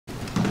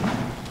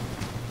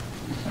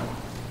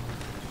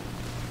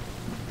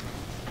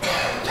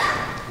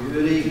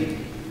Good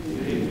evening.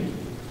 Good evening.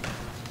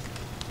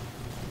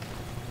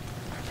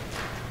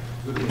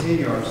 We'll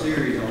continue our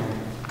series on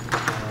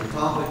the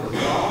topic of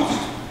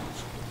lost.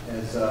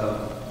 As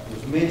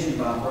was mentioned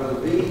by Brother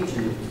Beach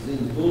and is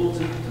in the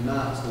bulletin,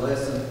 tonight's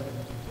lesson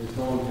is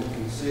going to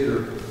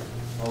consider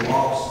a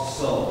lost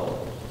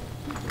soul.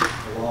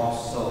 A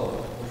lost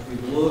soul.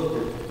 We've looked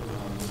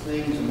at the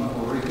things, and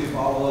we'll recoup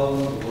all of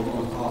them, but we're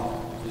going to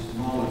talk just a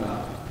moment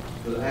about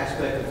the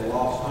aspect of the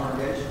lost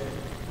congregation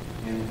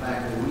and the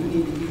fact that we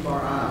need to keep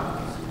our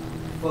eyes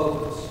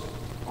focused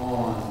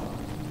on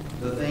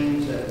the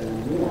things that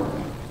were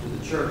warned to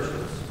the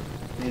churches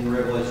in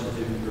Revelation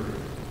 2 and 3.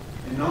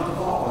 And not to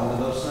fall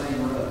into those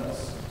same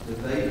ruts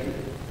that they did,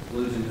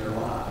 losing their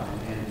life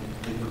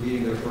and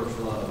forgetting their first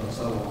love and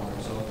so on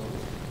and so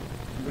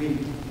forth. We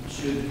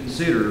should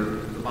consider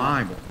the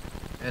Bible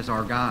as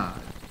our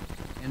guide.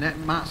 And that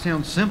might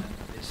sound simple.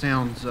 It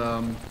sounds,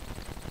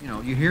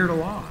 you hear it a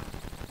lot.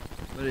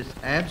 But it's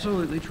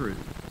absolutely true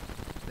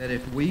that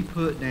if we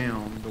put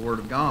down the Word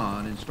of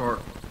God and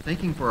start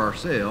thinking for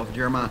ourselves,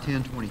 Jeremiah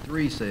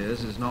 10:23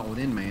 says, "It's not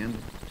within man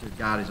to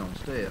guide his own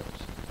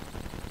steps."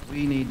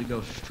 We need to go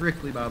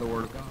strictly by the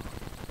Word of God.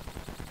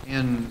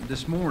 In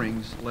this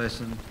morning's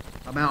lesson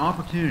about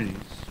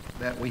opportunities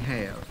that we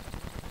have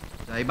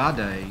day by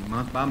day,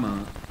 month by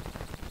month,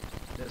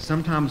 that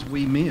sometimes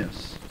we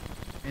miss,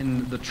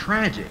 and the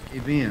tragic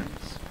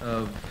events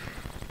of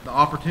the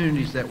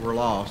opportunities that were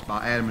lost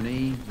by Adam and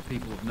Eve, the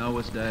people of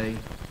Noah's day,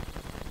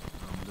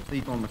 the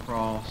thief on the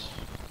cross,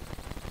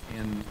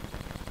 and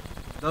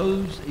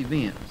those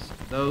events,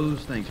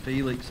 those things,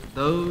 Felix,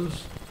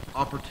 those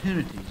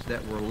opportunities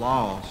that were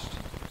lost.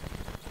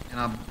 And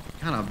I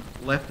kind of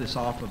left this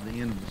off of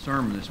the end of the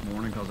sermon this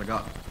morning because I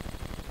got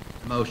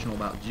emotional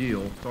about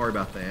Jill. Sorry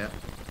about that.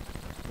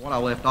 What I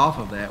left off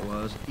of that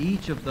was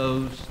each of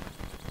those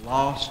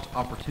lost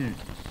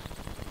opportunities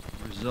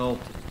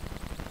resulted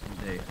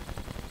in death,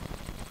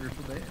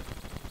 spiritual death.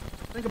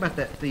 Think about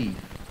that thief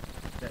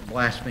that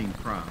blasphemed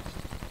Christ.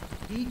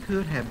 He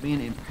could have been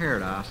in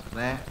paradise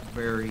that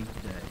very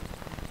day.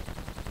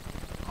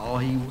 All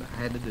he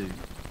had to do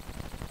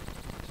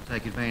was to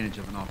take advantage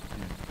of an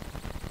opportunity.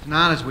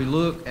 Tonight, as we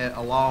look at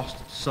a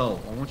lost soul,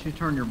 I want you to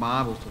turn your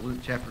Bibles to Luke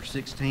chapter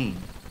 16.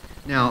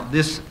 Now,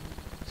 this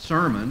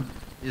sermon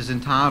is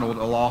entitled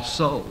A Lost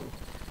Soul.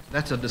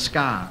 That's a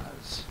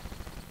disguise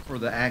for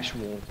the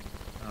actual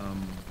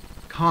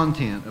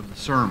content of the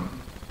sermon.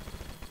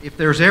 If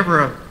there's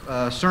ever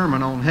a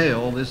sermon on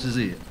hell, this is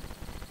it.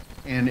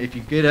 And if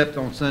you get up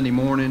on Sunday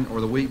morning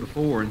or the week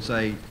before and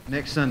say,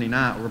 next Sunday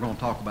night we're going to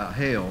talk about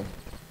hell,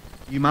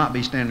 you might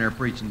be standing there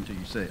preaching to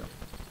yourself.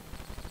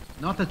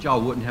 Not that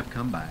y'all wouldn't have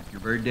come back. You're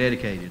very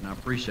dedicated, and I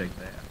appreciate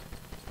that.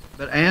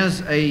 But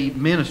as a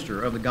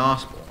minister of the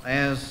gospel,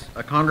 as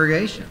a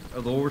congregation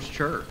of the Lord's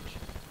church,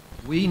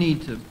 we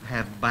need to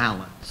have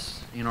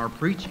balance in our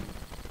preaching.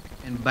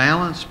 And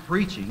balanced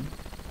preaching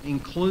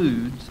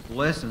includes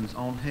lessons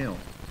on hell.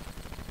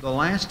 The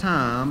last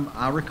time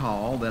I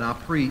recall that I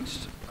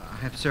preached,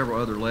 I have several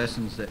other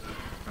lessons that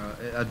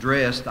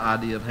address the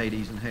idea of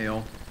Hades and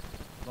hell.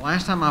 The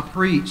last time I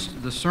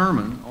preached the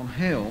sermon on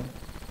hell,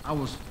 I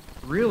was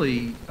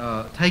really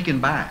taken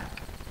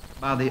back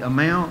by the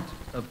amount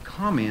of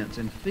comments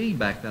and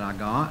feedback that I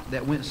got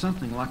that went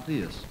something like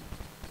this.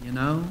 You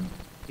know,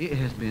 it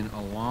has been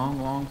a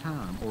long, long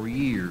time, or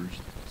years,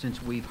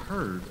 since we've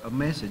heard a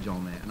message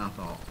on that. And I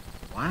thought,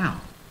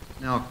 wow.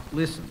 Now,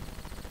 listen,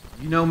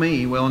 you know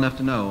me well enough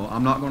to know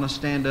I'm not going to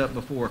stand up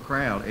before a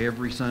crowd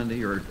every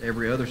Sunday or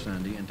every other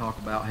Sunday and talk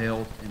about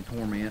hell and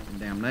torment and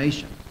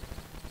damnation.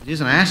 It is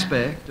an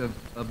aspect of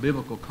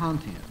biblical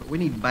content, but we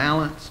need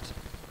balanced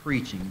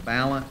preaching.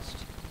 Balanced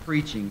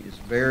preaching is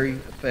very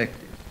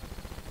effective.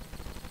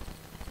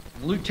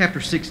 In Luke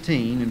chapter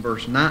 16 and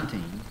verse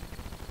 19,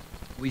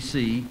 we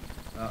see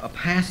a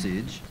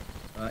passage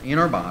in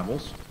our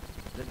Bibles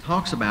that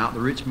talks about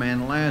the rich man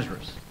and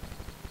Lazarus.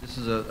 This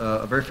is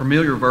a very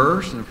familiar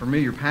verse and a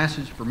familiar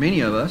passage for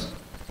many of us.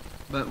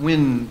 But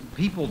when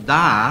people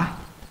die,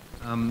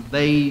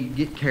 they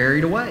get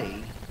carried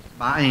away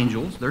by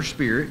angels. Their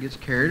spirit gets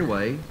carried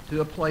away to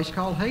a place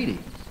called Hades.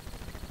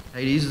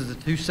 Hades is a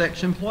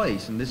two-section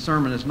place, and this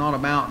sermon is not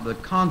about the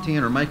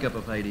content or makeup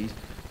of Hades,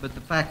 but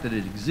the fact that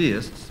it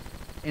exists.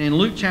 And in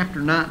Luke chapter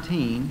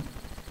 19,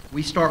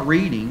 we start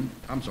reading,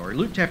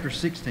 Luke chapter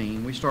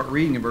 16, we start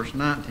reading in verse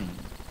 19.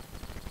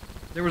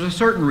 There was a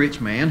certain rich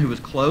man who was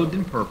clothed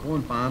in purple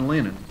and fine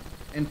linen,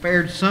 and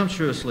fared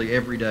sumptuously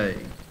every day.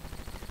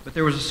 But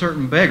there was a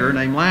certain beggar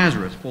named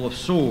Lazarus, full of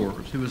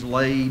sores, who was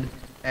laid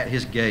at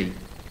his gate,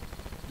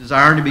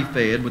 desiring to be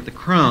fed with the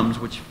crumbs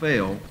which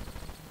fell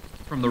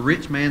from the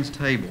rich man's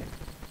table.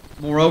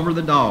 Moreover,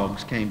 the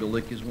dogs came to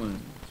lick his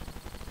wounds.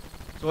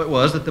 So it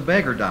was that the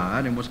beggar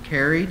died and was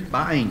carried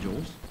by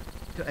angels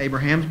to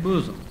Abraham's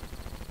bosom.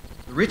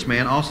 The rich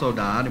man also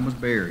died and was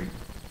buried.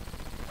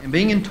 And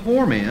being in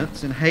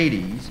torments in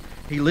Hades,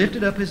 he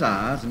lifted up his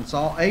eyes and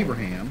saw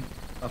Abraham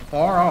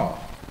afar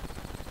off.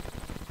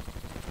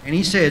 And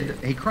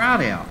he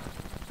cried out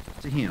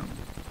to him.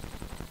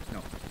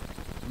 No,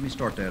 Let me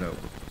start that over.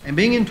 And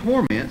being in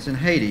torments in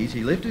Hades,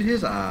 he lifted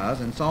his eyes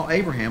and saw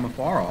Abraham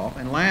afar off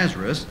and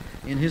Lazarus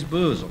in his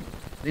bosom.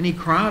 Then he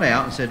cried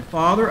out and said,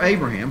 Father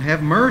Abraham,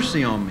 have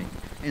mercy on me,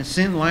 and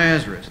send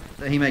Lazarus,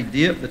 that he may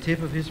dip the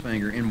tip of his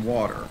finger in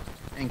water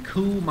and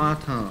cool my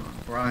tongue,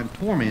 for I am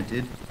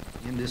tormented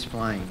in this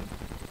flame.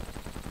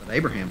 But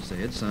Abraham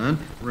said, Son,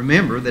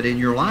 remember that in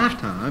your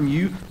lifetime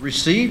you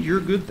received your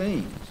good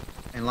things,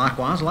 and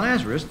likewise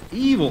Lazarus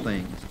evil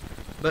things.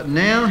 But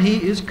now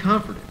he is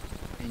comforted,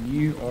 and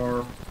you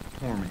are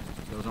tormented.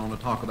 He goes on to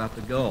talk about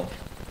the gulf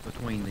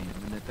between them,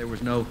 and that there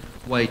was no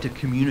way to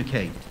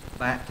communicate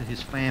back to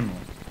his family.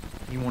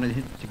 He wanted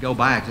him to go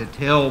back to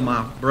tell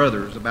my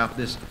brothers about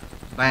this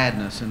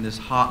badness and this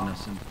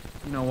hotness. And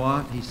you know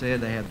what? He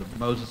said they had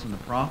Moses and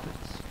the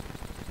prophets.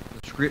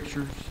 The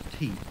Scriptures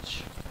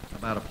teach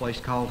about a place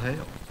called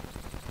hell.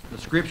 The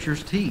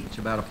Scriptures teach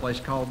about a place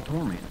called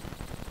torment.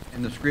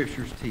 And the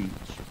Scriptures teach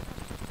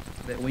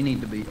that we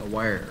need to be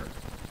aware.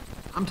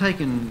 I'm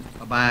taken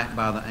aback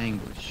by the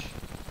anguish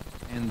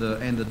and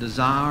the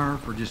desire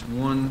for just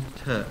one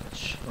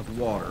touch of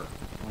water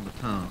on the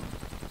tongue.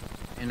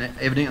 And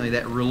evidently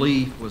that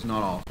relief was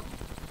not offered.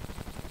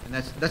 And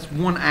that's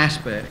one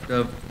aspect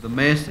of the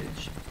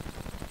message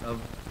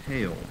of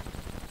hell.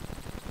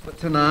 But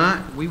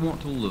tonight we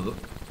want to look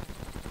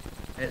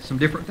at some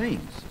different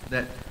things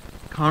that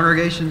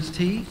congregations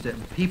teach,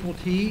 that people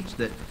teach,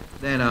 that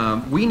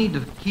we need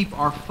to keep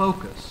our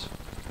focus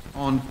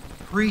on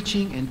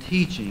preaching and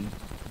teaching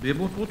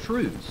biblical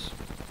truths.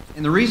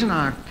 And the reason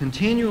I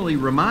continually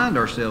remind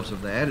ourselves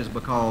of that is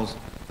because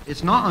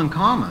it's not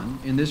uncommon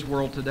in this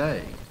world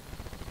today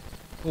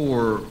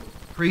for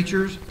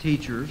preachers,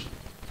 teachers,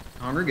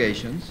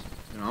 congregations,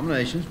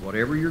 denominations,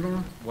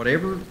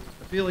 whatever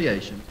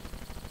affiliation,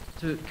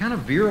 to kind of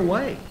veer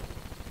away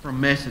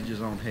from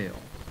messages on hell.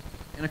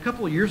 And a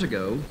couple of years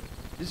ago,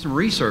 I did some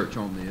research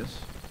on this.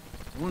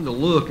 I wanted to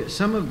look at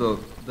some of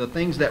the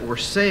things that were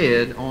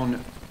said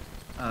on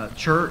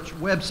church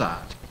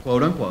websites,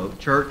 quote unquote,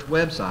 church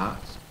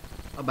websites,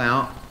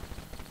 about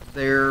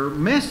their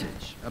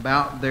message,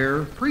 about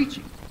their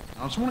preaching.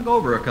 I just want to go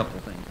over a couple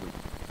of things with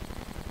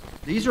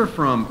you. These are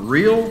from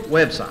real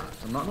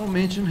websites. I'm not going to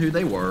mention who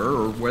they were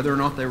or whether or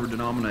not they were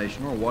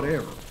denominational or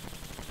whatever.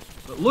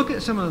 But look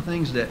at some of the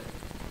things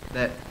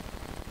that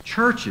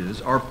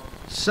churches are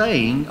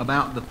saying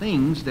about the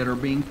things that are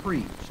being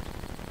preached.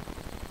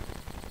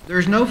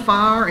 There's no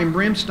fire and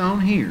brimstone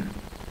here.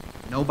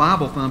 No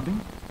Bible thumping.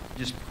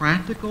 Just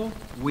practical,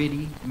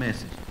 witty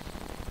messages.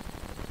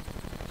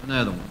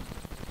 Another one.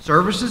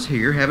 Services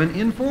here have an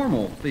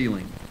informal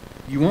feeling.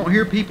 You won't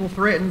hear people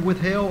threatened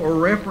with hell or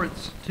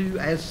reference to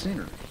as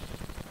sinners.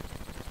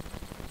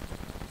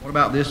 What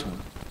about this one?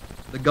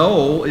 The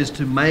goal is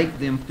to make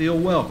them feel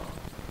welcome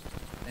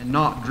and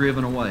not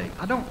driven away.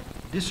 I don't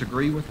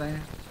disagree with that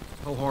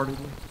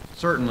wholeheartedly.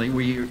 Certainly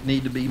we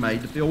need to be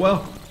made to feel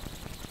welcome.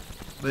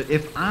 But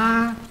if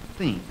I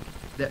think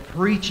that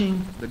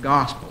preaching the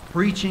gospel,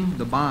 preaching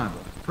the Bible,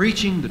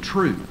 preaching the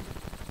truth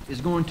is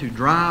going to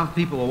drive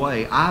people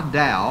away, I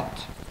doubt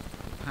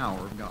the power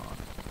of God.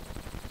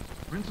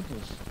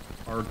 Principles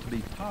are to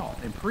be taught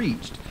and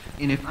preached.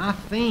 And if I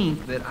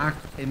think that I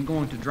am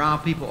going to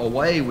drive people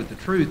away with the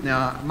truth,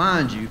 now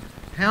mind you,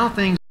 how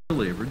things are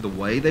delivered, the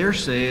way they're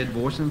said,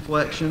 voice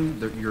inflection,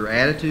 your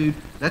attitude,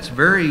 that's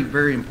very,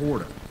 very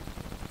important.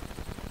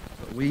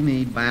 But we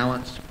need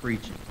balanced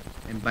preaching.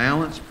 And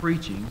balanced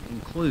preaching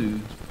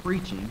includes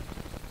preaching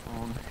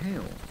on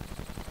hell.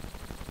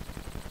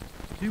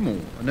 Two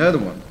more. Another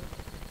one.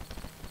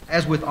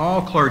 As with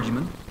all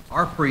clergymen,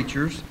 our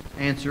preacher's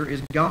answer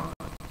is God.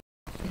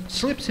 It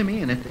slips him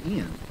in at the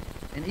end.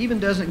 And even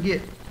doesn't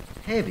get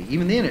heavy.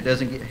 Even then it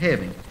doesn't get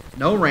heavy.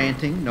 No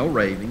ranting, no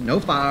raving, no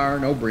fire,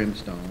 no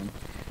brimstone.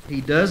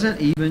 He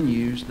doesn't even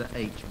use the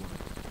H word.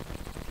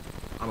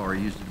 I've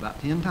already used it about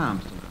 10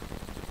 times tonight.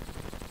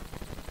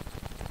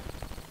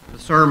 The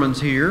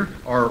sermons here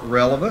are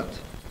relevant,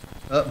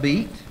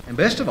 upbeat, and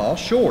best of all,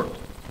 short.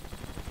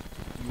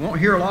 You won't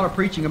hear a lot of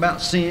preaching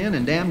about sin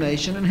and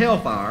damnation and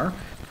hellfire.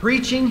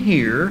 Preaching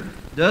here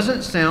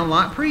doesn't sound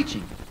like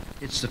preaching.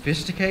 It's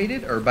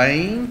sophisticated,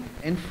 urbane,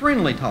 and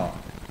friendly talk.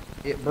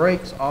 It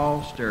breaks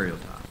all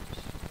stereotypes.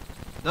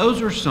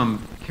 Those are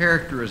some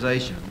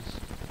characterizations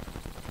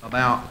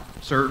about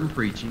certain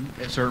preaching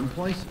at certain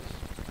places.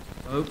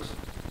 Folks,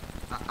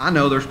 I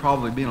know there's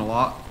probably been a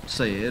lot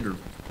said, or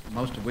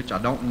most of which I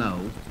don't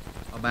know,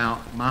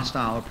 about my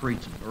style of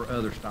preaching or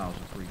other styles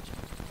of preaching.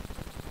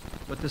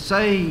 But to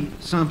say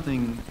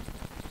something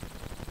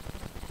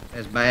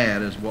as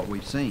bad as what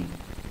we've seen,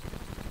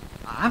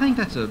 I think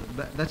that's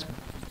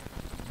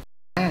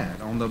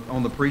bad on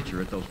the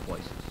preacher at those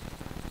places.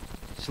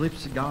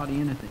 Slips God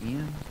in at the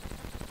end.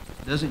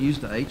 Doesn't use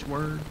the H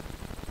word.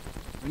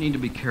 We need to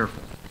be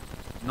careful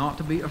not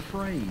to be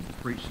afraid to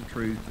preach the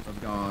truth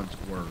of God's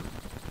word.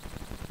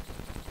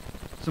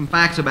 Some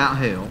facts about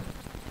hell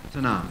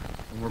tonight,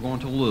 and we're going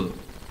to look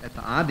at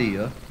the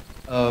idea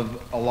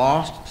of a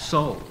lost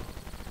soul.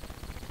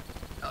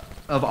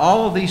 Of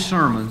all of these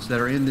sermons that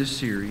are in this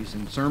series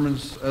and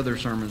other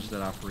sermons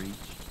that I preach,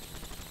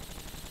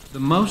 The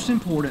most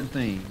important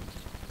thing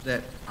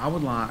that I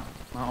would like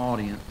my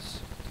audience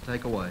to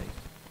take away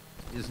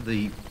is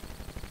the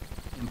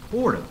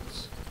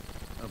importance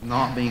of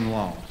not being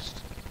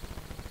lost,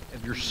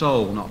 of your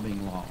soul not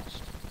being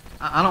lost.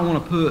 I don't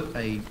want to put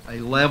a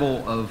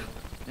level of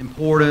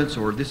importance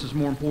or this is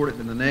more important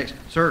than the next.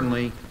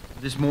 Certainly,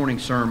 this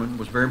morning's sermon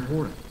was very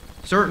important.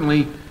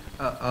 Certainly,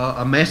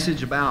 a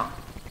message about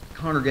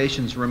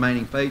congregations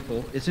remaining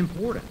faithful is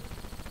important.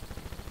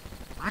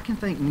 I can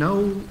think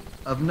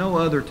of no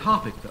other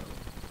topic, though,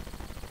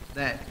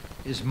 that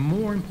is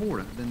more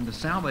important than the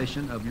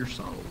salvation of your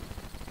soul.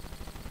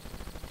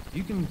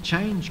 You can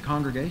change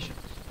congregations.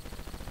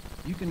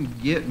 You can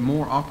get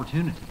more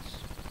opportunities.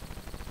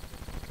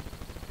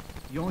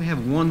 You only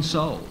have one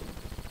soul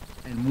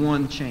and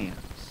one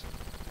chance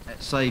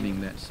at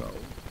saving that soul.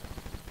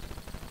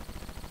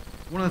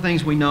 One of the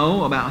things we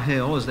know about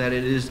hell is that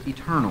it is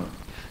eternal.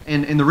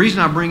 And the reason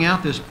I bring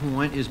out this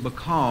point is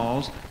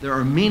because there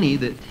are many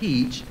that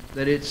teach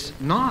that it's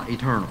not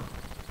eternal.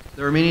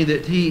 There are many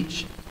that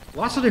teach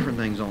lots of different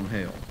things on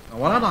hell. Now,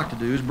 what I'd like to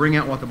do is bring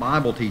out what the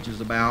Bible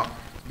teaches about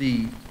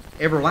the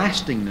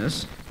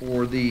everlastingness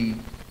or the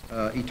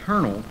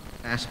eternal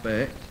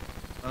aspect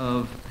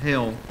of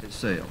hell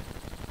itself.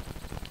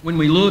 When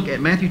we look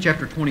at Matthew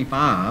chapter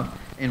 25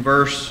 and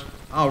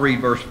I'll read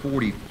verse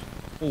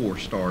 44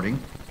 starting.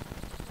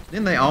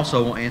 Then they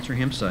also will answer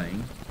him,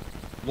 saying,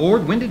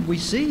 Lord, when did we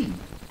see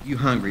you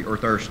hungry or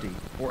thirsty,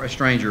 or a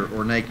stranger,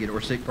 or naked,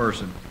 or sick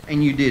person,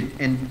 and you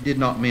did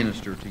not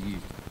minister to you?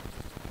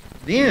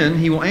 Then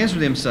he will answer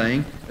them,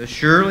 saying,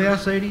 Surely I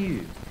say to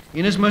you,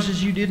 inasmuch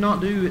as you did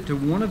not do it to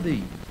one of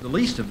these, the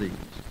least of these,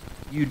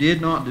 you did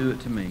not do it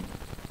to me.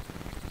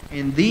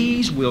 And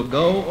these will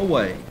go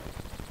away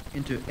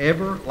into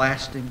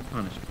everlasting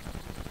punishment,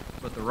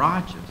 but the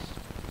righteous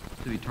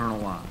to eternal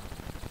life.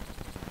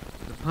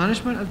 The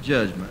punishment of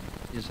judgment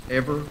is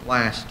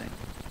everlasting.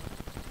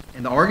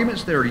 And the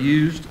arguments that are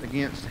used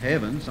against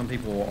heaven, some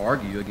people will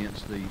argue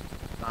against the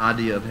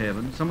idea of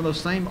heaven, some of those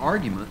same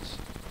arguments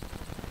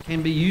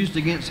can be used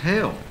against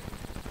hell.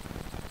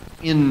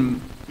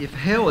 If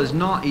hell is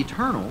not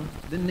eternal,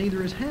 then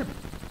neither is heaven.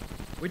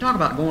 We talk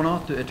about going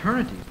off to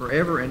eternity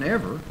forever and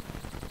ever,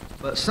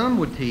 but some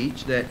would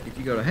teach that if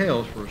you go to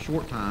hell for a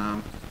short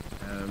time,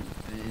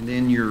 and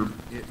then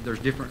there's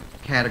different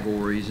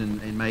categories,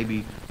 and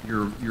maybe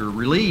you're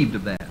relieved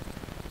of that.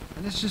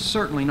 And that's just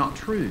certainly not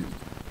true.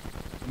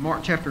 In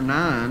Mark chapter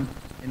 9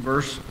 and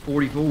verse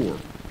 44,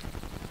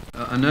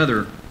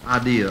 another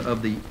idea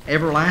of the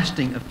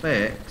everlasting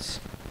effects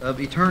of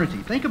eternity.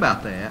 Think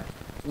about that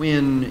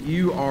when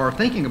you are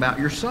thinking about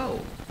your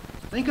soul.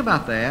 Think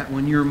about that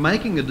when you're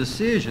making a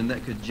decision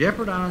that could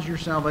jeopardize your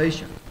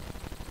salvation.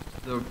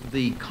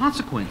 The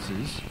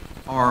consequences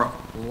are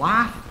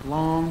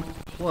lifelong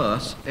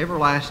plus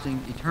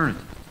everlasting eternity.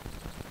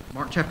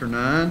 Mark chapter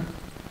 9,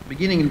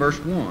 beginning in verse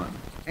 1.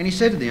 And he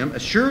said to them,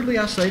 Assuredly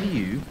I say to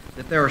you,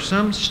 that there are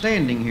some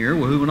standing here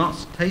who will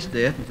not taste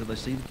death until they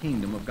see the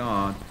kingdom of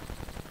God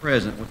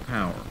present with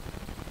power.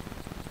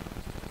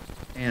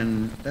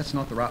 And that's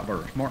not the right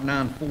verse. Mark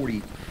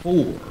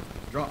 9:44.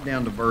 Drop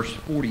down to verse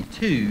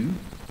 42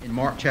 in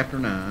Mark chapter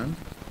 9.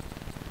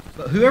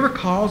 But whoever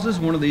causes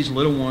one of these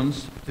little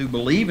ones who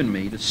believe in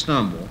me to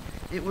stumble,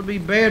 it would be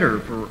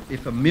better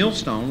if a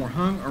millstone were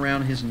hung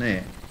around his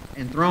neck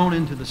and thrown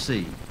into the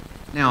sea.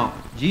 Now,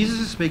 Jesus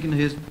is speaking to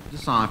his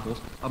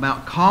disciples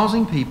about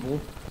causing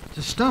people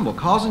to stumble,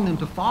 causing them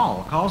to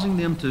fall, causing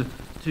them to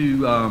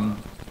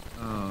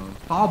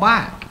fall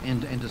back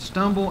and to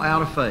stumble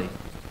out of faith.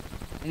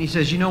 And he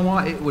says, you know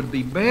what? It would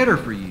be better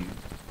for you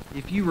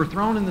if you were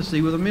thrown in the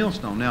sea with a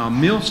millstone. Now, a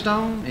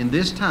millstone in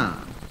this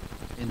time,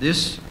 in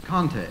this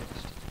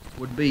context,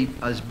 would be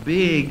as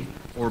big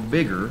or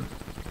bigger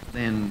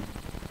than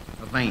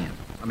a van.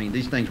 I mean,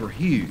 these things were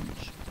huge,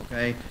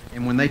 okay?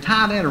 And when they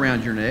tie that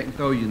around your neck and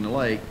throw you in the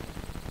lake,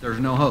 there's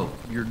no hope.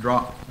 You're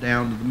dropped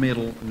down to the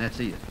middle, and that's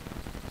it.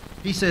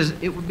 He says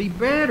it would be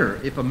better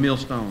if a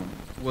millstone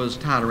was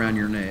tied around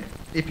your neck.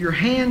 If your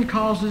hand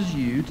causes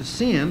you to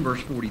sin,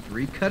 verse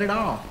 43, cut it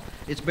off.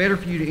 It's better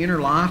for you to enter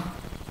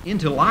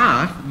into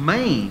life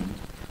maimed,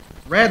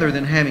 rather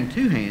than having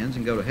two hands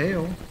and go to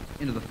hell,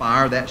 into the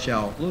fire that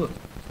shall,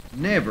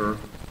 never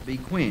be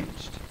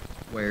quenched,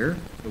 where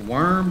the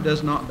worm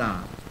does not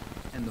die,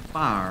 and the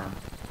fire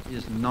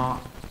is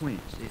not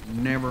quenched. It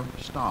never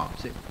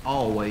stops. It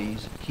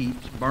always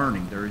keeps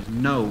burning. There is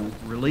no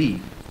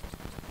relief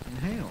in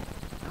hell.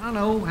 And I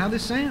know how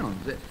this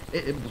sounds.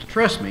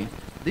 Trust me,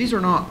 these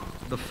are not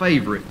the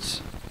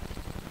favorites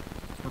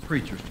for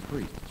preachers to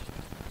preach.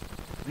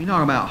 You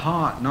talk about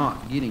hot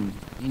not getting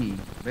any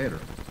better,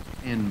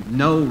 and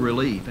no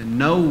relief, and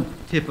no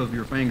tip of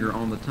your finger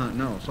on the tongue.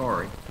 No,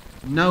 sorry.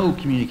 No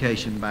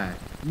communication back.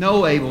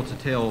 No able to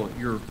tell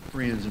your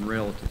friends and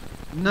relatives.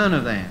 None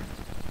of that.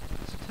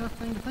 It's a tough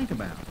thing to think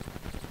about.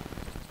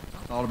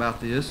 I thought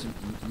about this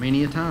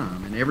many a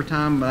time, and every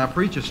time I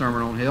preach a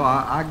sermon on hell,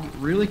 I get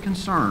really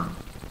concerned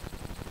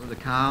for the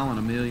Kyle and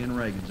Amelia and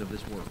Reagans of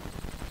this world.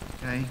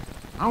 Okay?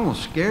 I don't want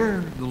to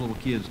scare the little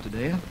kids to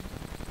death.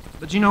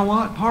 But you know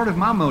what? Part of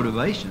my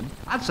motivation,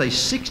 I'd say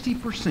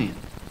 60%,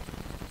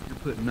 you're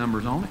putting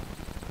numbers on it,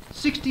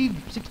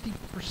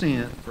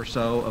 60% or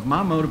so of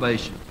my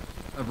motivation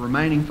of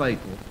remaining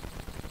faithful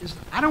is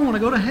I don't want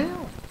to go to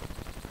hell.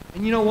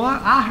 And you know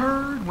what? I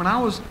heard when I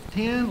was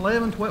 10,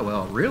 11, 12,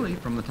 well, really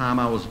from the time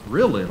I was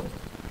real little,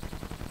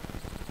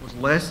 was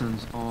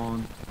lessons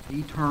on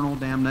eternal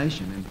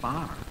damnation and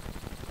fire.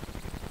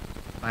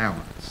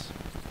 Balance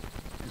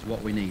is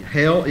what we need.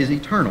 Hell is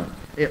eternal.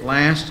 It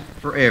lasts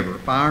forever.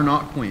 Fire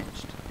not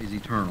quenched is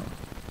eternal.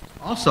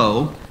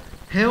 Also,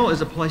 hell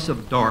is a place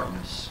of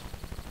darkness.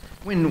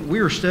 When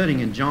we were studying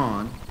in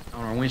John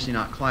on our Wednesday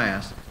night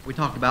class, we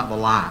talked about the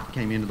light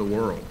came into the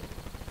world.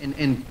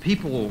 And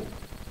people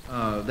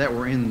that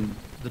were in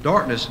the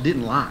darkness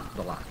didn't like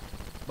the light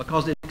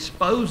because it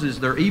exposes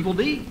their evil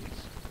deeds.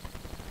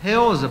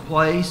 Hell is a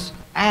place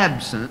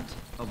absent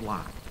of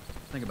light.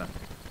 Think about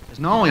that. It's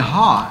not only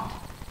hot,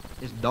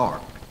 it's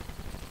dark.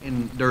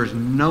 And there's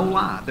no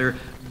light.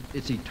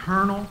 It's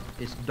eternal,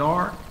 it's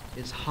dark,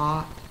 it's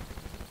hot.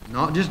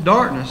 Not just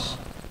darkness,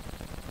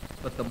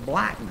 but the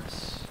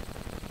blackness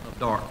of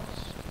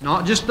darkness.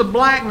 Not just the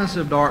blackness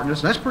of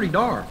darkness, that's pretty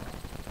dark,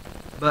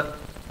 but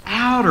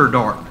outer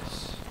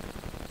darkness.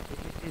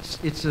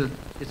 It's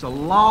a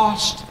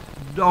lost,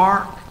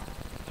 dark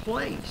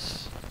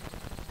place.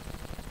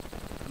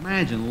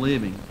 Imagine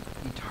living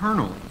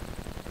eternally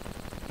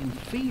in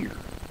fear,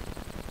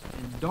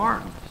 in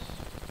darkness,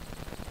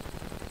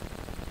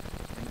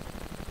 and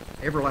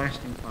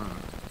everlasting fire.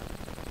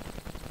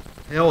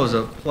 Hell is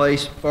a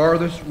place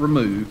farthest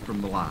removed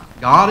from the light.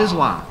 God is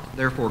light,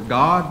 therefore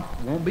God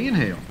won't be in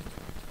hell.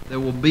 There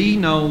will be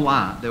no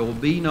light. There will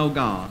be no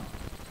God.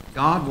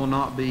 God will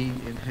not be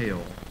in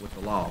hell with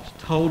the lost.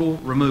 Total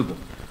removal.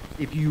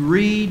 If you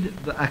read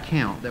the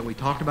account that we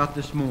talked about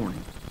this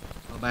morning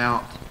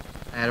about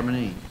Adam and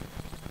Eve,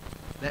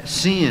 that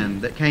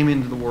sin that came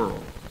into the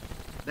world,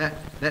 that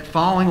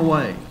falling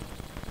away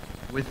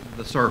with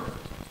the serpent,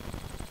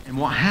 and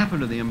what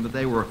happened to them, that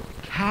they were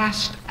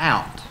cast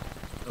out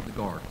of the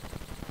garden.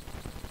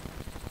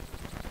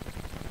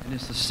 And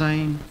it's the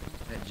same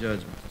at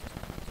judgment.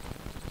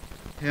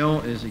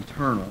 Hell is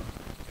eternal.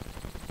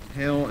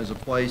 Hell is a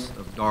place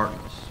of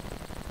darkness.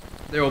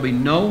 There will be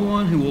no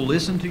one who will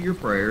listen to your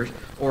prayers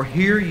or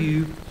hear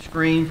you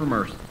scream for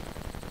mercy.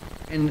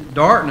 And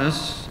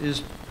darkness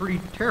is pretty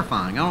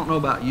terrifying. I don't know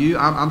about you.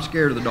 I'm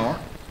scared of the dark.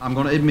 I'm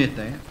going to admit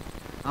that.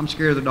 I'm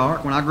scared of the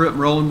dark. When I grew up in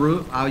Rolling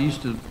Brook, I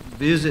used to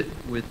visit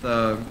with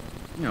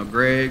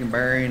Greg and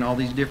Barry and all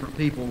these different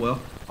people. Well,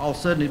 all of a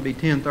sudden it'd be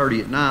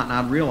 10:30 at night, and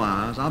I'd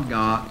realize I've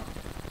got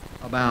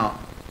about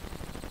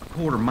a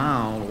quarter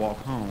mile to walk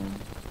home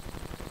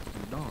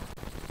in the dark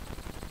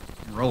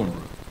in Rolling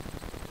Brook,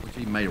 which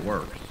even made it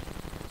worse.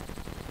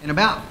 And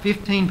about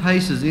 15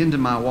 paces into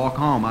my walk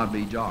home, I'd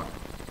be jogging.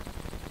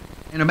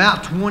 And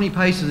about 20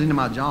 paces into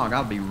my jog,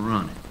 I'd be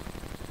running.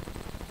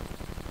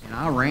 And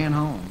I ran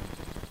home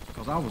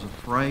because I was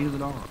afraid of the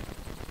dark.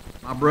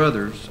 My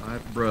brothers, I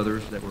have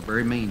brothers that were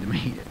very mean to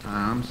me at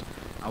times.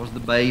 I was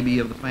the baby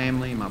of the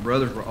family, and my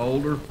brothers were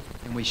older,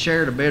 and we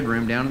shared a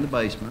bedroom down in the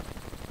basement.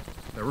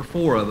 There were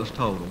 4 of us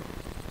total.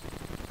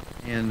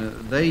 And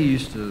they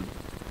used to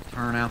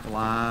turn out the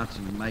lights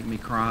and make me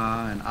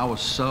cry, and I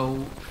was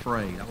so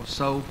afraid. I was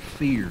so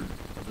feared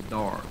of the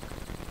dark.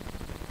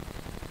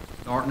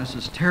 Darkness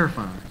is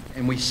terrifying,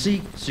 and we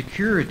seek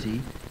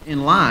security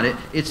in light.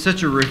 It's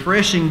such a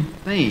refreshing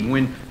thing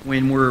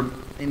when we're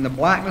in the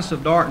blackness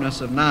of darkness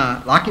of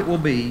night, like it will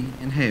be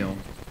in hell,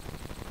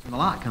 and the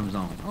light comes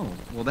on. Oh,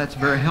 well, that's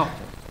very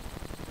helpful.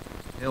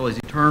 Hell is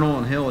eternal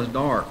and hell is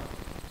dark.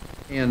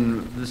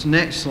 In this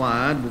next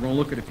slide, we're going to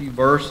look at a few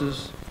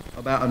verses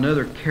about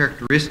another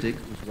characteristic,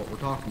 which is what we're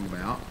talking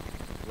about,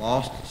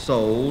 lost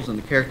souls, and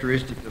the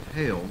characteristic of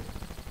hell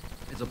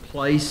is a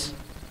place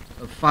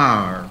of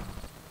fire.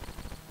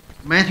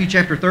 Matthew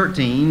chapter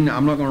 13,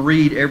 I'm not going to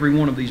read every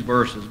one of these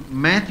verses.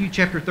 Matthew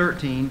chapter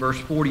 13, verse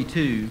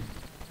 42,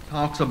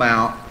 talks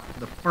about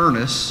the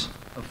furnace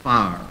of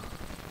fire.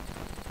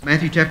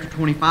 Matthew chapter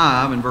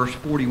 25 and verse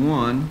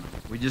 41,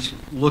 we just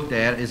looked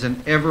at, is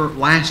an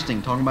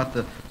everlasting, talking about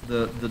the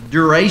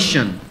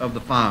duration of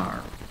the fire.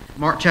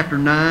 Mark chapter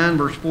 9,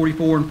 verse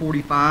 44 and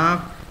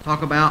 45,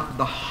 talk about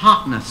the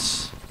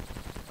hotness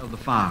of the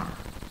fire.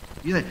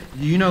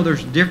 You know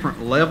there's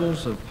different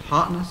levels of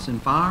hotness in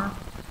fire?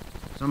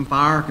 Some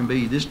fire can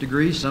be this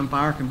degree, some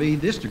fire can be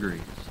this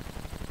degree.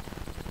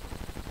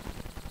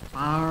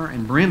 Fire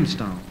and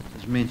brimstone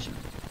is mentioned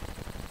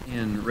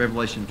in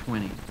Revelation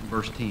 20,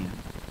 verse 10.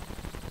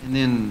 And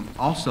then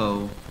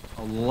also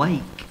a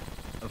lake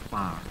of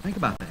fire. Think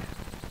about that.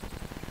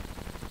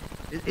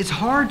 It's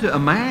hard to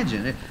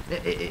imagine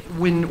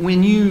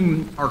when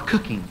you are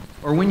cooking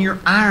or when you're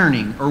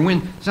ironing or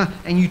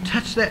and you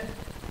touch that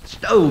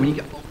stove and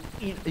you go, oh,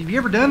 have you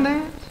ever done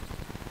that?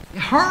 It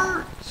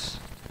hurts.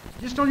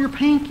 Just on your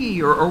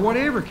pinky or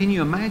whatever. Can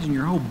you imagine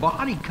your whole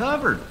body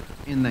covered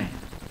in that?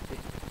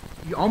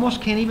 You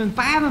almost can't even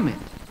fathom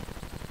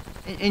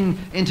it.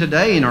 And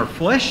today in our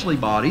fleshly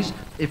bodies,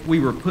 if we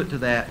were put to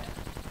that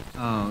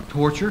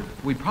torture,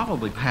 we'd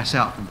probably pass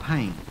out from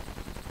pain.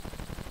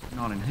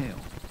 Not in hell.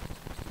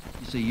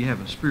 You see, you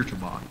have a spiritual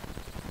body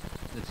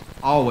that's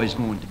always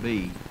going to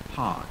be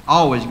hot,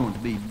 always going to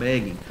be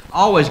begging,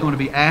 always going to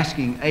be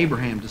asking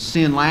Abraham to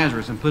send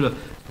Lazarus and put a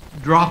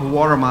drop of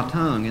water on my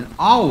tongue, and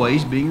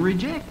always being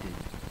rejected.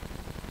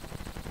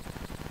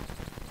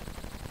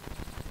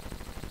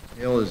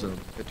 Hell is an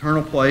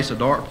eternal place, a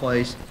dark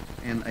place,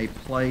 and a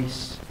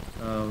place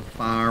of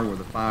fire where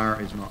the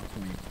fire is not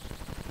quenched.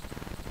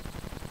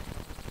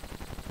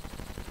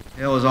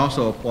 Hell is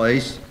also a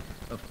place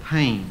of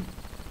pain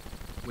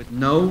with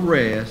no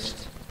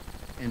rest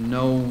and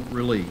no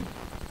relief.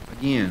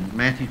 Again,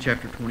 Matthew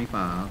chapter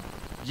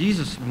 25,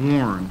 Jesus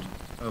warned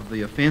of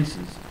the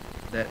offenses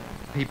that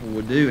people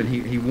would do, and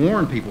he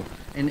warned people.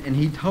 And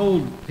he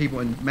told people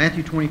in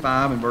Matthew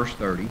 25 and verse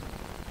 30,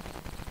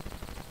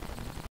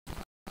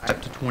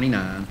 up to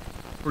 29,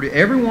 for to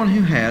everyone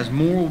who has,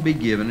 more will be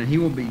given, and he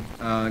will be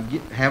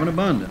have an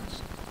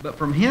abundance. But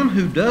from him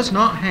who does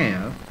not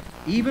have,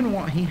 even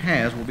what he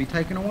has will be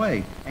taken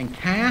away. And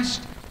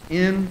cast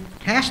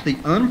the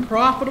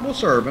unprofitable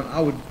servant,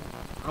 I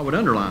would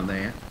underline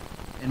that,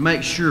 and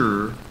make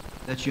sure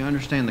that you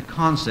understand the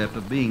concept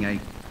of being a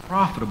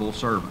profitable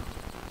servant.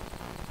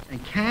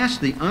 And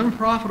cast the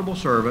unprofitable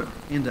servant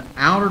into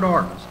outer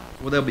darkness,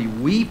 where there'll be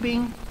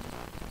weeping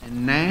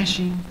and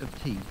gnashing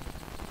of teeth.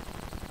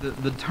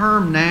 The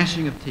term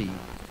gnashing of teeth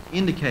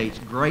indicates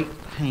great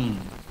pain.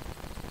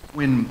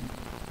 When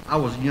I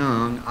was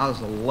young, I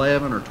was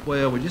 11 or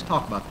 12, we just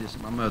talked about this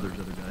at my mother's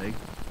the other day.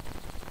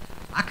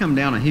 I come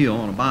down a hill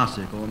on a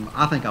bicycle, and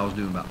I think I was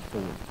doing about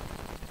 40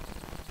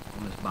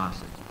 on this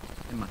bicycle,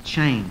 and my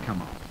chain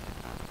come off.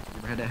 You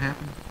ever had that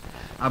happen?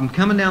 I'm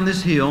coming down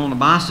this hill on a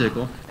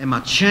bicycle, and my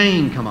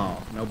chain come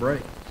off. No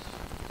brakes.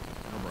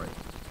 No brakes.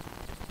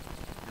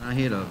 And I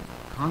hit a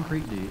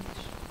concrete ditch,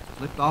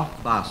 flipped off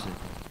the bicycle,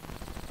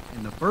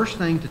 and the first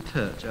thing to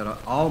touch out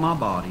of all my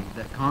body,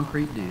 that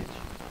concrete ditch,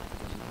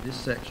 was this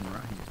section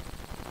right here.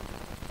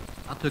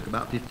 I took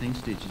about 15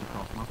 stitches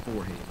across my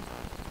forehead.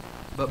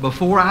 But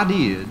before I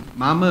did,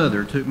 my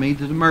mother took me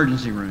to the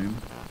emergency room,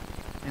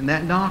 and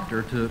that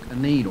doctor took a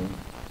needle,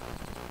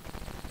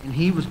 and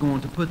he was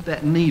going to put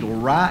that needle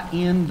right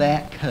in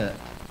that cut.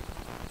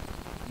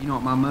 You know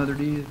what my mother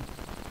did?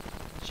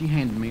 She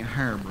handed me a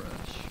hairbrush,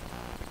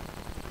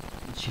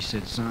 and she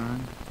said,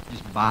 "Son,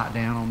 just bite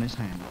down on this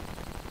handle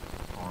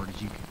as hard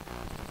as you can."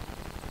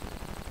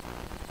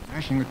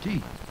 Gnashing her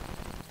teeth.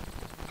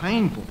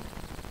 Painful.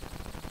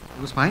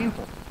 It was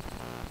painful.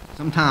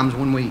 Sometimes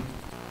when we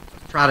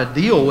try to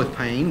deal with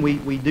pain,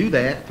 we do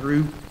that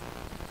through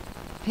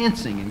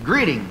tensing and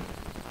gritting,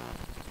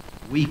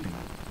 weeping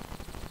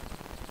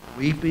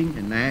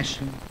and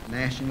gnashing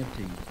of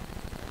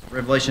teeth.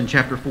 Revelation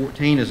chapter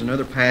 14 is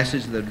another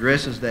passage that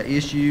addresses that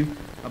issue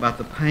about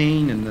the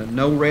pain and the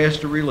no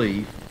rest or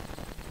relief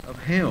of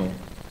hell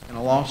and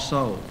a lost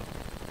soul.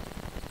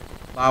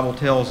 The Bible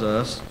tells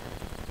us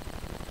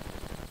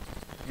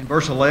in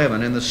verse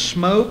 11, "And the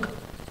smoke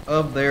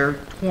of their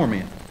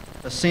torment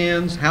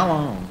ascends," how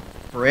long?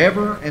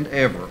 "Forever and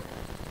ever.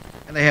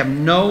 And they have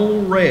no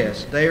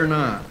rest day or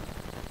night,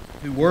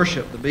 who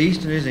worship the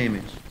beast and his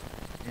image,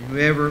 and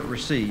whoever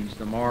receives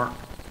the mark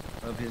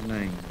of his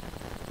name."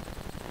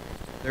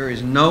 There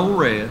is no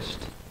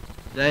rest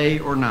day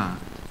or night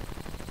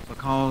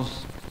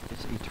because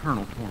it's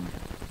eternal torment.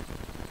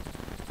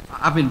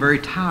 I've been very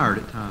tired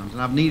at times,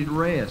 and I've needed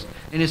rest.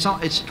 And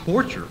it's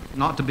torture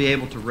not to be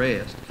able to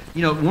rest.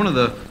 You know, one of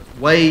the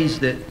ways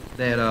that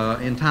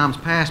in times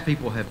past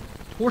people have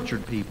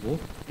tortured people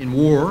in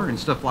war and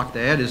stuff like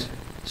that is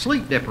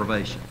sleep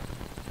deprivation.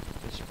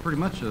 It's pretty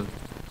much a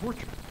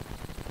torture.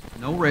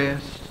 No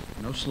rest,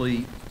 no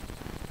sleep,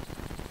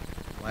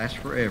 lasts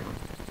forever.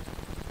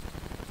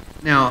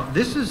 Now,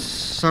 this is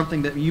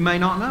something that you may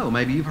not know.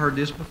 Maybe you've heard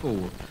this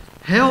before.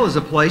 Hell is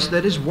a place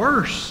that is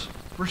worse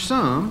for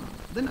some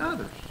than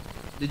others.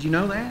 Did you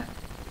know that?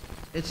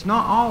 It's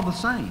not all the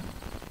same.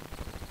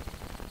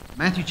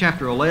 Matthew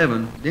chapter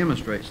 11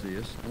 demonstrates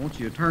this. I want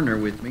you to turn there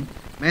with me.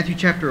 Matthew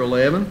chapter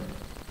 11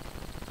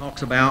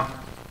 talks about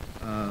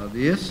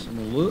this, and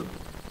we'll look.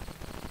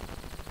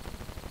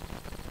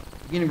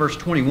 Beginning verse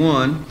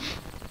 21,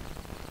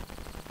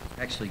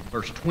 actually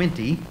verse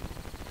 20.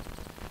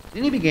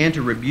 "Then he began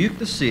to rebuke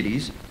the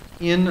cities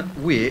in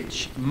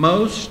which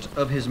most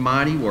of his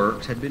mighty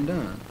works had been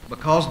done,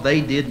 because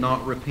they did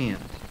not repent.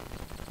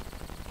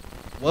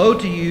 Woe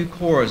to you,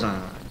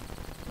 Chorazin!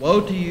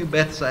 Woe to you,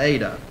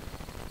 Bethsaida!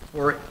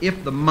 For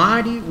if the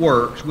mighty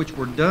works which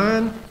were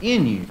done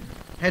in you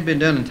had been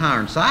done in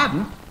Tyre and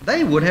Sidon,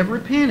 they would have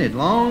repented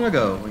long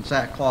ago in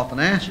sackcloth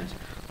and ashes.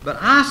 But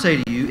I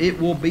say to you,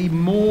 it will be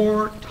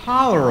more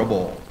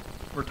tolerable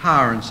for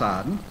Tyre and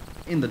Sidon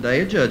in the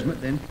day of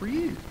judgment than for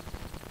you.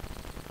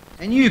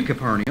 And you,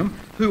 Capernaum,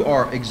 who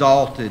are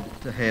exalted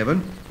to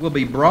heaven, will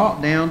be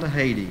brought down to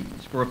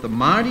Hades. For if the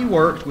mighty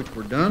works which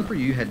were done for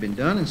you had been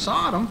done in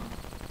Sodom,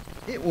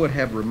 it would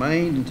have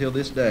remained until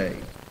this day.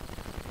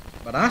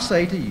 But I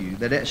say to you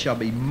that it shall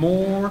be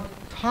more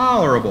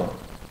tolerable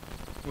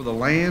for the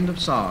land of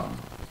Sodom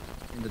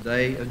in the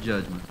day of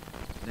judgment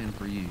than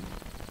for you.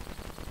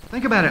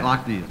 Think about it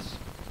like this.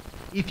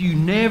 If you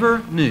never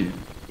knew,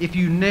 if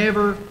you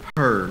never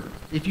heard,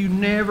 if you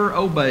never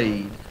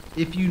obeyed,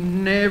 if you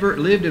never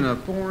lived in a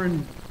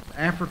foreign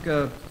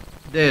Africa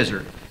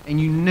desert, and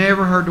you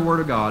never heard the Word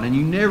of God, and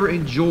you never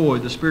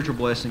enjoyed the spiritual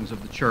blessings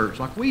of the church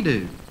like we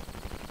do,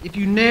 if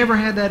you never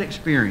had that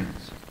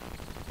experience,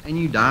 and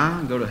you die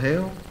and go to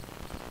hell,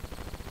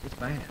 it's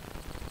bad.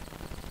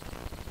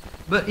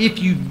 But if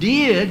you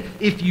did,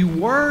 if you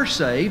were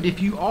saved,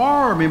 if you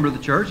are a member of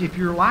the church, if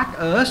you're like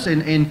us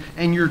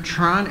and you're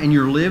trying and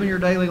you're living your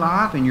daily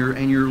life and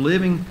you're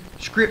living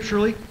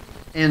scripturally,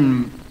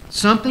 and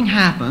something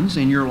happens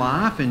in your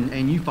life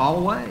and you fall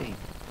away,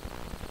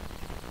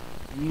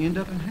 and you end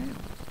up in hell.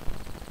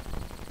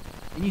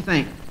 And you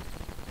think,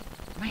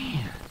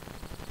 man,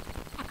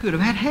 I could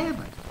have had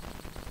heaven.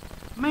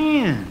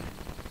 Man,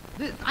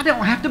 I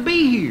don't have to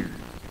be here.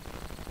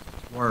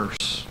 It's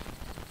worse.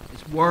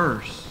 It's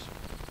worse.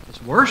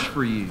 It's worse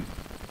for you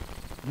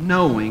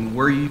knowing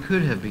where you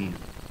could have been.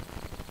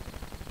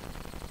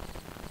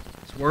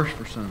 It's worse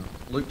for some.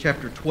 Luke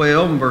chapter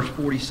 12 and verse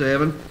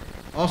 47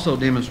 also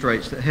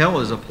demonstrates that hell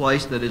is a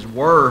place that is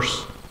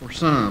worse for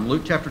some.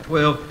 Luke chapter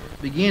 12,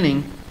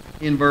 beginning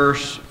in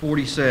verse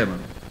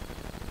 47.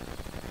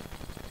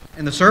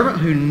 And the servant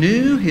who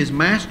knew his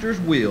master's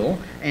will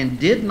and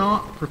did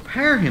not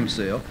prepare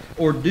himself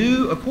or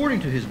do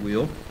according to his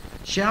will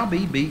shall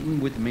be beaten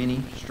with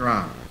many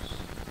stripes.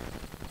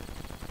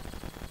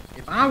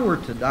 If I were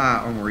to die,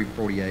 I'm going to read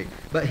 48.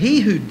 But he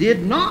who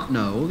did not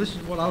know, this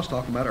is what I was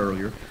talking about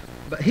earlier,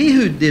 but he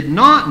who did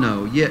not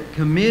know yet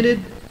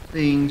committed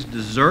things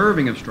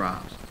deserving of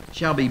stripes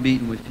shall be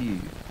beaten with few.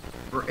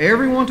 For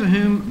everyone to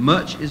whom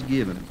much is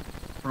given,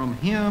 from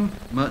him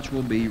much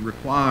will be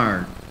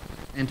required.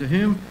 And to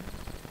whom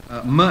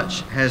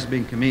much has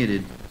been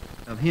committed,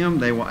 of him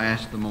they will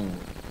ask the more.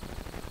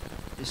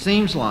 It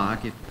seems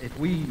like if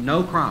we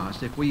know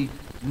Christ, if we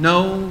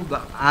know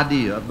the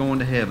idea of going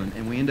to heaven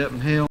and we end up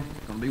in hell,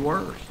 it's going to be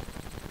worse.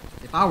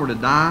 If I were to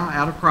die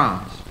out of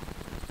Christ,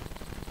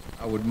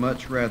 I would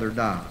much rather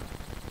die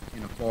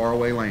in a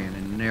faraway land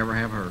and never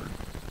have heard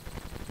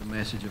the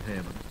message of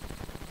heaven.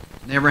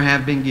 Never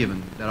have been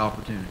given that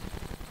opportunity.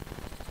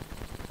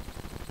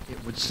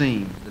 It would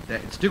seem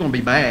that it's still going to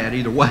be bad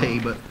either way,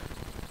 but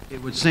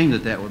it would seem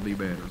that would be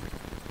better.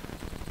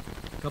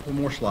 A couple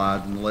more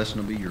slides and the lesson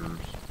will be yours.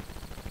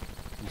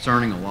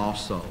 Concerning a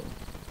lost soul.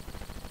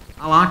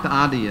 I like the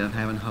idea of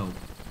having hope.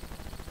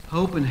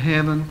 Hope in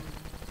heaven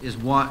is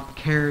what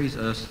carries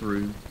us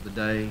through the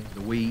day,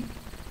 the week.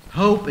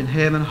 Hope in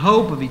heaven,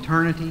 hope of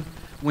eternity.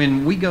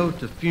 When we go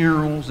to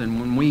funerals and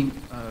when we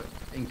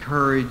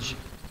encourage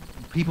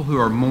people who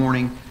are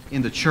mourning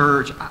in the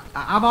church,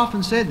 I've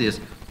often said this,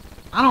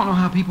 I don't know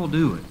how people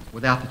do it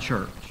without the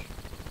church.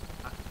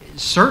 It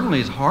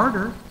certainly is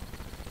harder,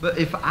 but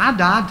if I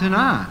died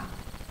tonight,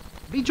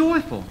 be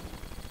joyful.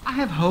 I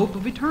have hope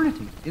of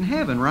eternity in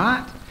heaven,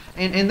 right?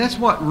 And that's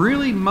what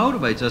really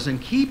motivates us and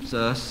keeps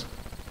us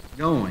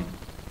going.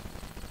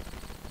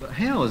 But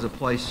hell is a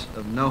place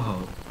of no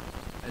hope,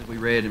 as we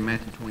read in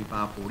Matthew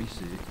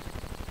 25:46.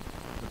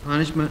 The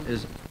punishment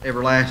is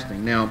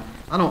everlasting. Now,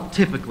 I don't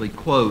typically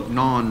quote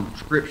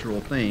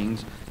non-scriptural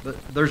things, but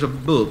there's a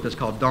book that's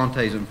called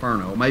Dante's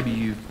Inferno. Maybe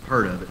you've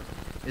heard of it.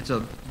 It's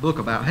a book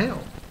about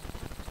hell.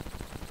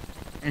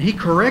 And he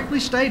correctly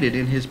stated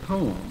in his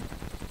poem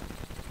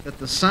that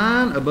the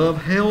sign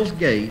above hell's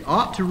gate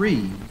ought to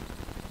read,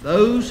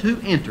 "Those who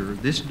enter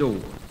this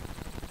door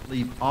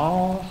leave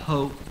all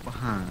hope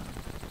behind."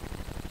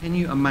 Can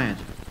you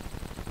imagine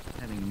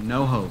having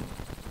no hope?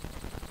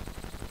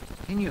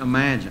 Can you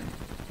imagine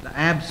the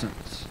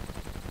absence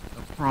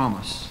of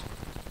promise?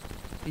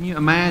 Can you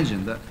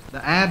imagine the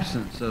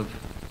absence of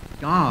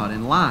God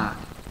and light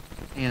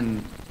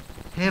and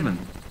heaven?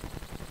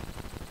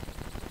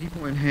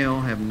 People in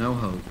hell have no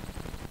hope.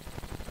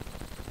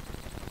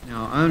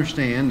 Now, I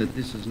understand that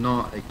this is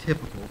not a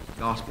typical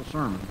gospel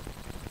sermon.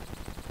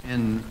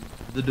 And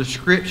the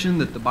description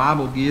that the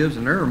Bible gives,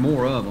 and there are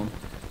more of them,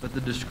 but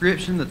the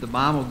description that the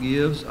Bible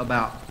gives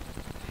about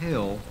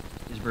hell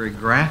is very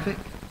graphic,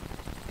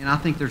 and I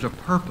think there's a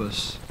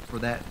purpose for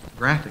that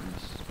graphicness.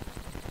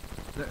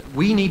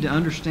 We need to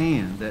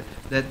understand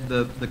that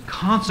the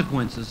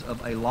consequences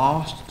of a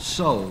lost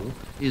soul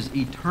is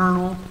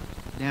eternal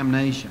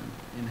damnation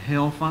in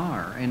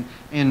hellfire.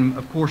 And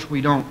of course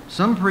we don't,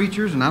 some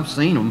preachers, and I've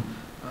seen them,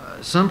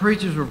 some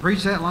preachers will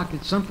preach that like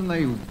it's something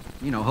they,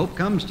 hope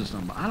comes to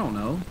somebody. I don't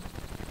know.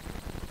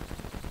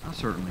 I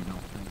certainly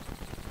don't think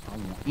I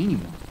want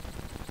anyone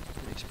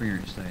to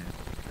experience that.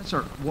 That's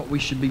what we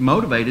should be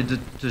motivated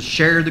to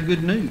share the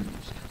good news,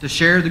 to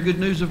share the good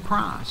news of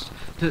Christ,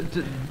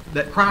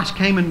 that Christ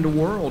came into the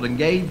world and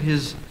gave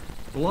his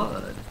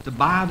blood to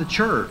buy the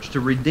church, to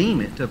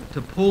redeem it, to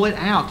pull it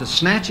out, to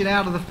snatch it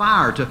out of the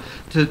fire,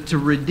 to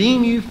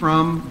redeem you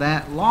from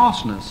that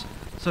lostness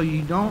so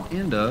you don't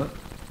end up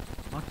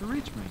like the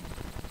rich man,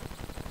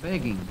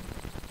 begging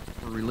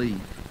for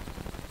relief.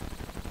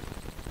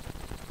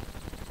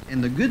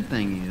 And the good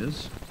thing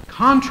is,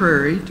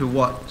 Contrary to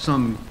what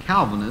some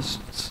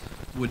Calvinists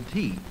would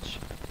teach,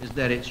 is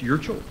that it's your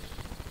choice.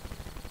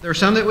 There are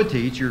some that would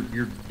teach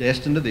you're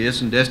destined to this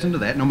and destined to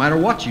that, no matter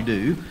what you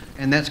do,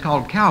 and that's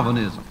called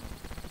Calvinism.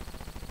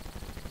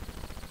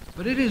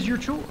 But it is your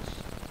choice.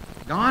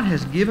 God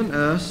has given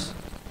us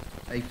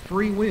a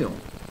free will.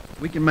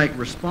 We can make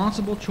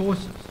responsible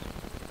choices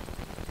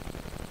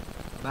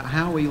about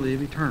how we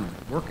live eternally.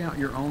 Work out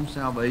your own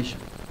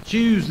salvation.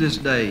 Choose this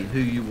day who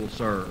you will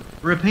serve.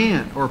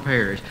 Repent or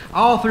perish.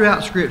 All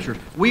throughout Scripture,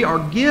 we are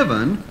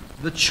given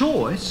the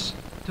choice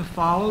to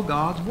follow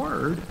God's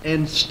Word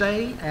and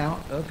stay out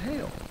of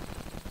hell.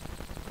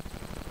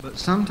 But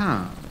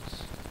sometimes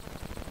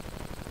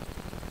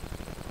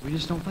we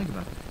just don't think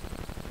about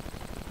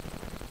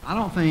that. I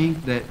don't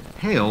think that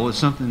hell is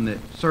something that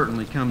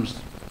certainly comes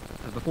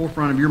to the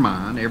forefront of your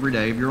mind every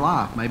day of your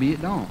life. Maybe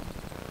it don't.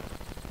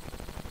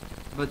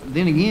 But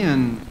then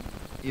again,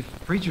 if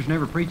preachers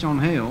never preach on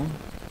hell,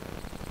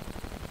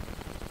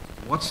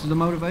 what's the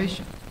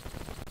motivation?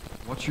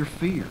 What's your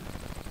fear?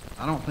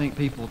 I don't think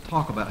people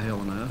talk about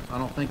hell enough. I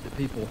don't think that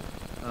people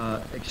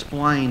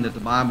explain that the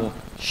Bible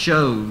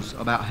shows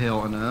about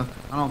hell enough.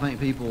 I don't think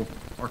people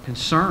are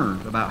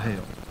concerned about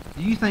hell.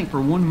 Do you think for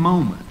one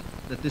moment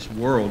that this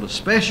world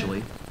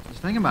especially is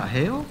thinking about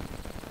hell?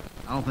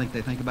 I don't think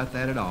they think about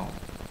that at all.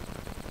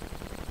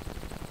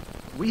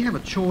 We have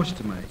a choice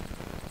to make.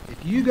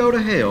 If you go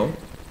to hell,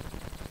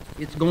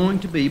 it's going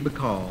to be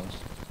because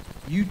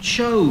you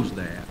chose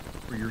that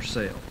for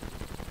yourself.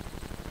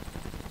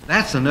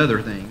 That's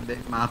another thing that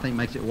I think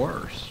makes it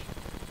worse,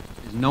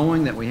 is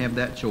knowing that we have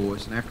that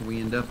choice, and after we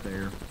end up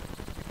there,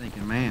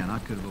 thinking, man, I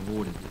could have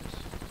avoided this.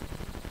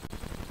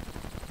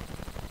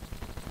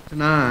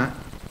 Tonight,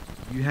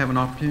 you have an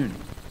opportunity.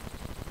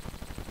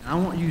 And I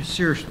want you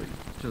seriously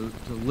to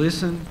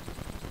listen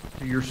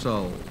to your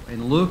soul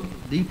and look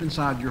deep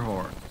inside your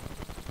heart.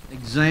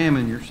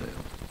 Examine yourself.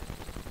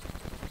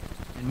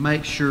 And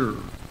make sure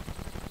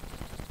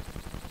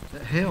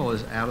that hell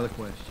is out of the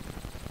question.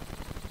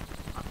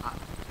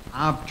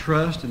 I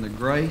trust in the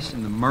grace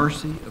and the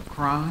mercy of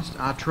Christ.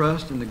 I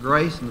trust in the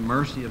grace and the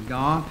mercy of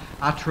God.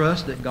 I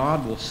trust that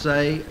God will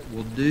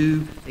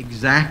do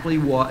exactly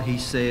what He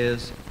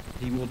says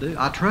He will do.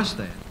 I trust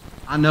that.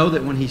 I know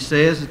that when He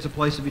says it's a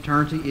place of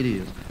eternity, it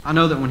is. I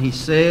know that when He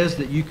says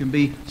that you can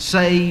be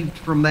saved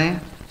from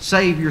that,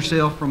 save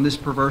yourself from this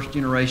perverse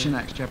generation,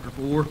 Acts chapter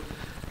 4,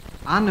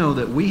 I know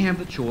that we have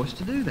the choice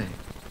to do that.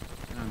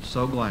 And I'm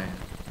so glad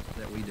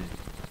that we do.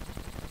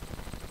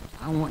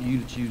 I want you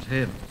to choose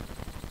heaven.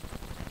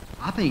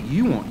 I think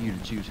you want you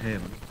to choose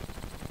heaven.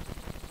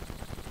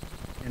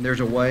 And there's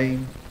a way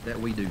that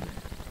we do that.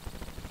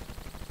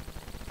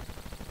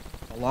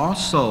 A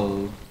lost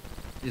soul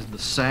is the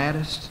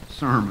saddest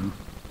sermon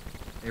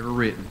ever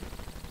written.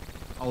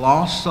 A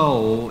lost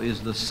soul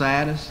is the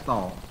saddest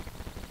thought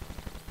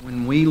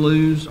when we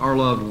lose our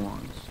loved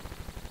ones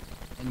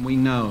and we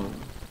know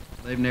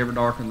they've never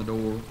darkened the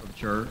door of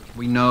church.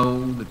 We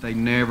know that they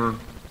never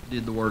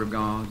did the Word of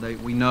God.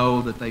 We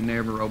know that they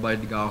never obeyed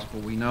the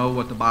gospel. We know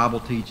what the Bible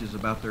teaches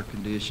about their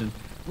condition.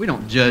 We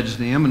don't judge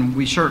them, and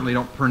we certainly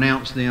don't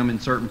pronounce them in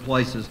certain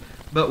places,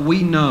 but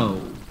we know.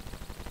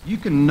 You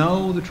can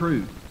know the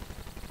truth,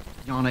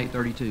 John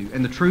 8:32,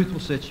 and the truth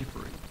will set you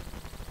free.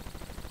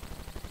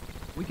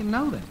 We can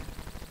know that.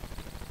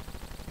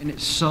 And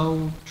it's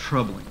so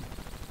troubling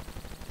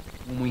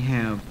when we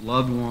have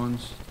loved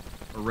ones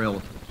or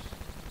relatives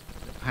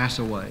that pass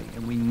away,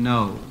 and we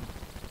know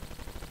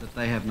that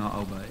they have not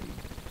obeyed.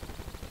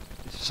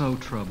 It's so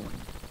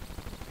troubling.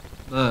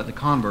 But the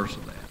converse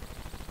of that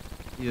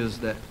is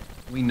that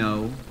we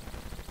know,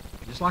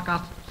 just like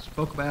I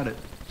spoke about at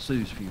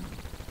Sue's funeral,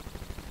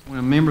 when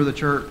a member of the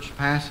church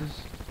passes,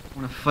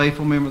 when a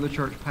faithful member of the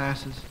church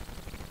passes,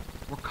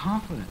 we're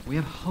confident. We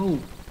have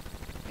hope.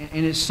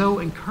 And it's so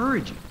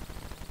encouraging.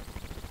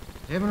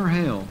 Heaven or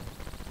hell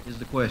is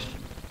the question.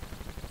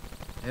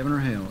 Heaven or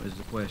hell is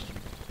the question.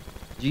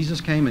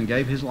 Jesus came and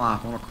gave His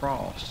life on a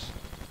cross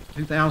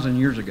 2,000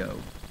 years ago,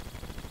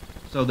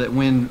 so that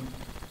when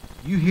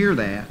you hear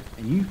that,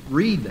 and you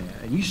read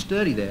that, and you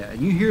study that, and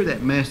you hear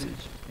that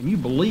message, and you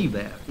believe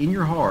that in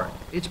your heart,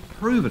 it's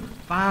proven.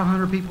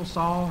 500 people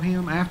saw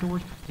Him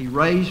afterwards. He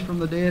raised from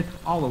the dead.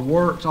 All the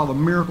works, all the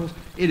miracles.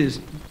 It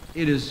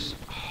is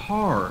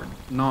hard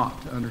not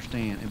to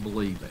understand and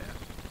believe that.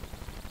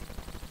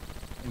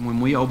 And when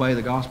we obey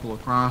the gospel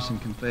of Christ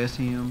and confess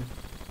Him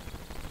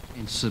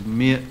and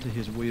submit to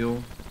His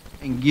will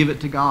and give it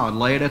to God,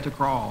 lay it at the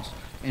cross,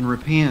 and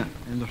repent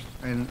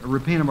and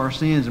repent of our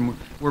sins, and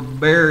we're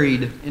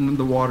buried in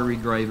the watery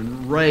grave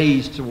and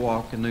raised to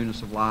walk in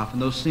newness of life,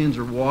 and those sins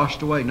are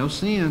washed away. No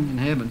sin in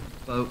heaven,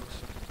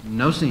 folks.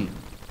 No sin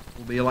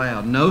will be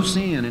allowed. No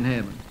sin in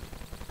heaven.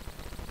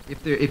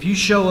 If you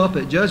show up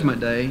at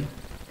Judgment Day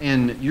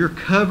and you're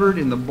covered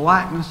in the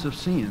blackness of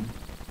sin,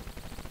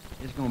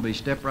 it's going to be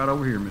step right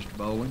over here, Mr.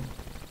 Bowling,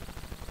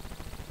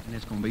 and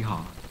it's going to be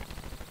hot,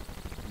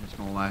 and it's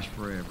going to last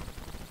forever.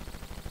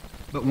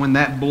 But when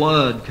that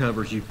blood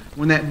covers you,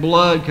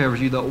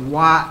 the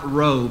white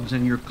robes,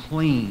 and you're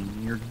clean,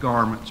 and your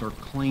garments are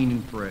clean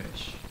and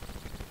fresh,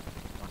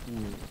 like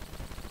wool.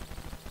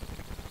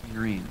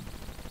 Enter in.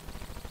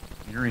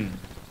 Enter in,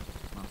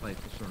 my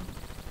faithful servant.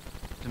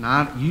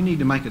 Tonight, you need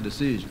to make a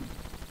decision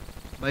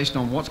based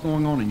on what's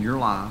going on in your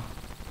life,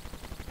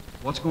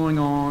 what's going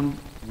on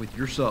with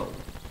your soul,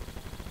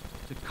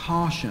 to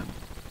caution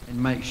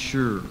and make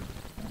sure,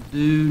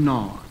 do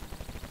not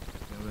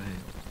go to hell.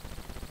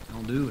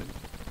 Don't do it.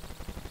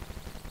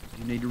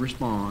 You need to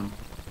respond.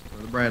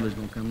 Brother Bradley's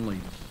going to come and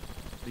lead us.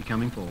 Be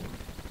coming forward.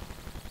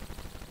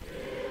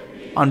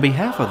 On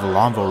behalf of the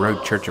Lawnville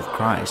Road Church of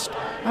Christ,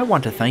 I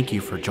want to thank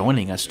you for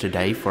joining us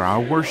today for our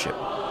worship.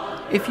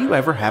 If you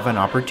ever have an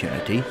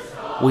opportunity,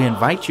 we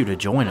invite you to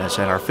join us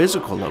at our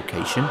physical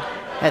location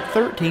at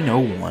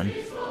 1301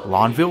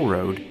 Lawnville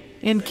Road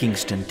in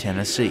Kingston,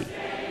 Tennessee.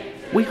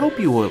 We hope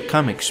you will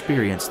come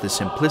experience the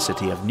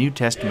simplicity of New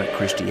Testament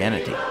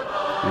Christianity,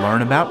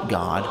 learn about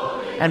God,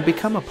 and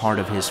become a part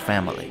of His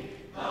family.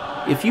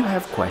 If you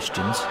have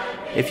questions,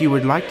 if you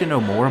would like to know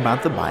more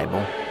about the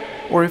Bible,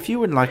 or if you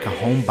would like a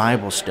home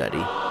Bible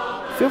study,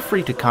 feel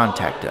free to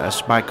contact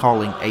us by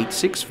calling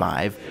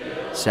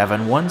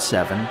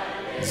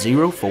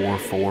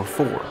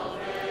 865-717-0444.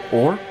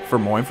 Or, for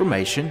more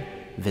information,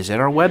 visit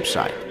our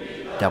website,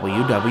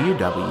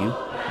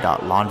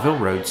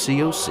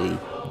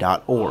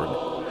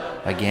 www.lawnvilleroadcoc.org.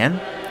 Again,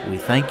 we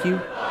thank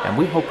you, and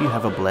we hope you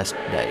have a blessed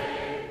day.